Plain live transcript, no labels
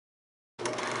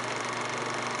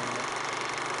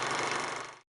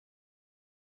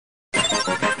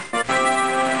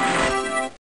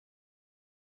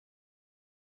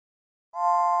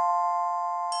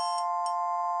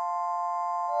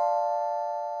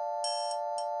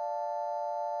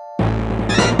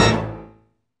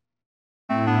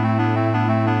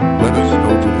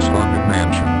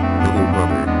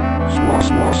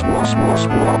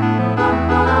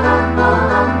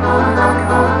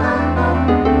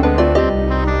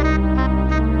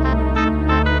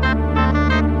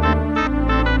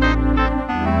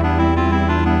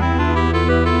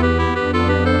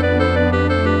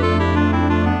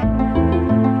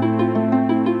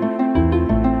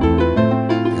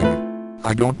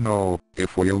I don't know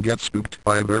if we'll get spooked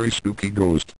by a very spooky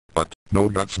ghost, but no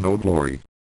guts, no glory.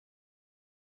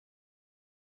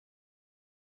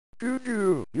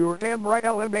 Juju, you're damn right,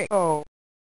 LMAO.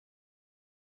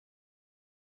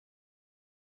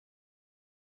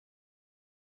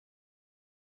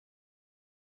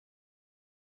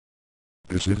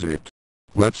 This is it.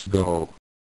 Let's go.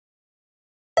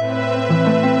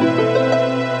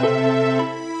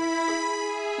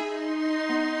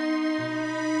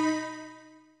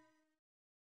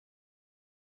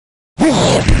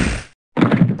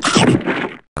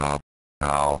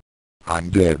 Ow.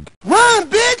 I'm dead. Run,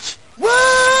 bitch!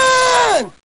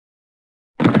 Run!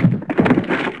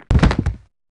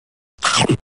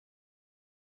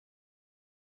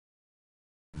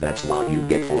 That's what you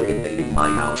get for invading my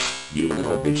house, you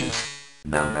little bitches.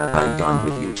 Now that I'm done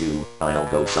with you two, I'll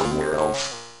go somewhere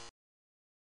else.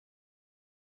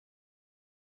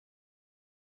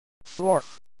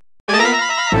 Florf.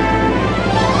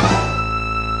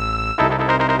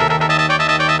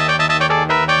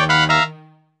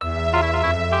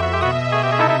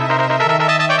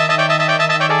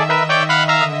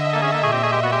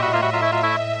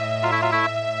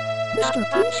 Mister,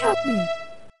 please help me.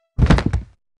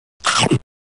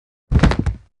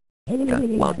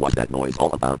 What was that noise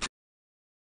all about?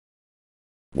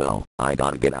 Well, I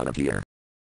gotta get out of here.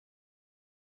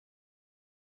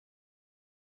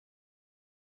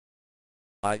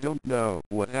 I don't know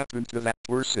what happened to that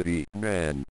poor city,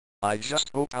 man. I just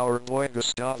hope our boy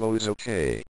Gustavo is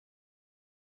okay.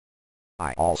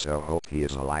 I also hope he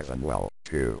is alive and well,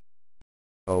 too.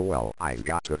 Oh well, I've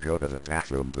got to go to the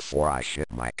bathroom before I shit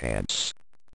my pants.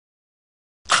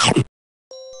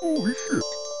 Holy shit!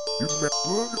 Is that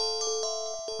good?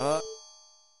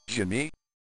 Jimmy?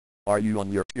 Are you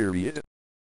on your period?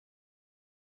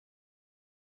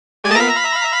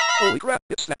 Holy crap,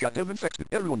 it's that goddamn infected.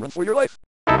 Everyone run for your life!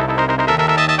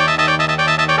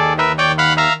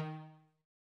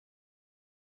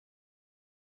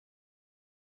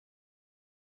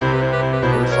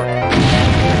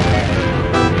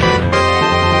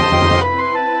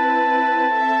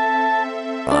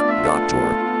 Doctor,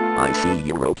 I see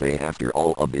you're okay after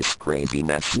all of this crazy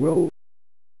mess. Well,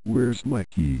 where's my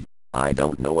key? I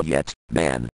don't know yet,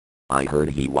 man. I heard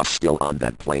he was still on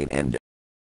that plane and...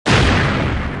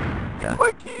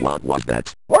 Mikey! What was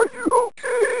that? Are you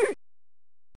okay?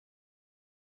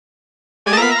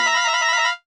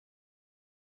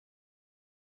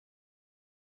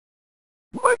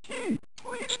 Mikey,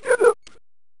 please get up.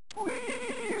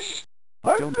 Please.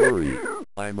 Don't worry.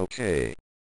 I'm okay.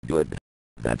 Good.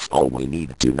 That's all we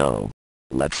need to know.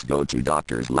 Let's go to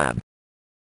doctor's lab.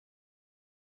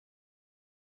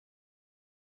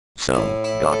 So,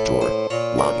 doctor,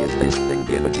 what is this thing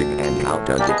imaging and how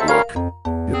does it work?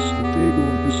 It's the table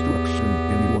of destruction.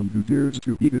 Anyone who dares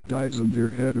to eat it dies and their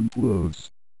head implodes.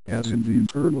 As in the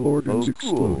internal organs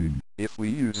exploding. If we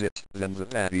use it, then the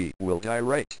fatty will die,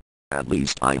 right? At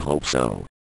least I hope so.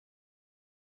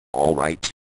 Alright.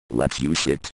 Let's use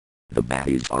it. The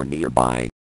baddies are nearby.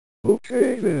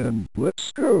 Okay then,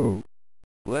 let's go.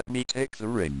 Let me take the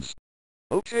rings.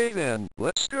 Okay then,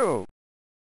 let's go.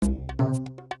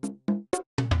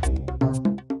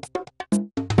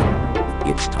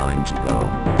 It's time to go.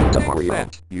 Take Hurry up.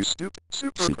 that, you stupid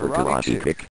super Karate karate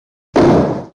kick.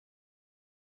 kick.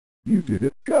 You did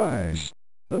it, guys.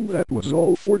 And that was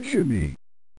all for Jimmy.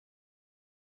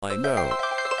 I know.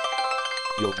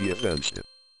 You'll be avenged.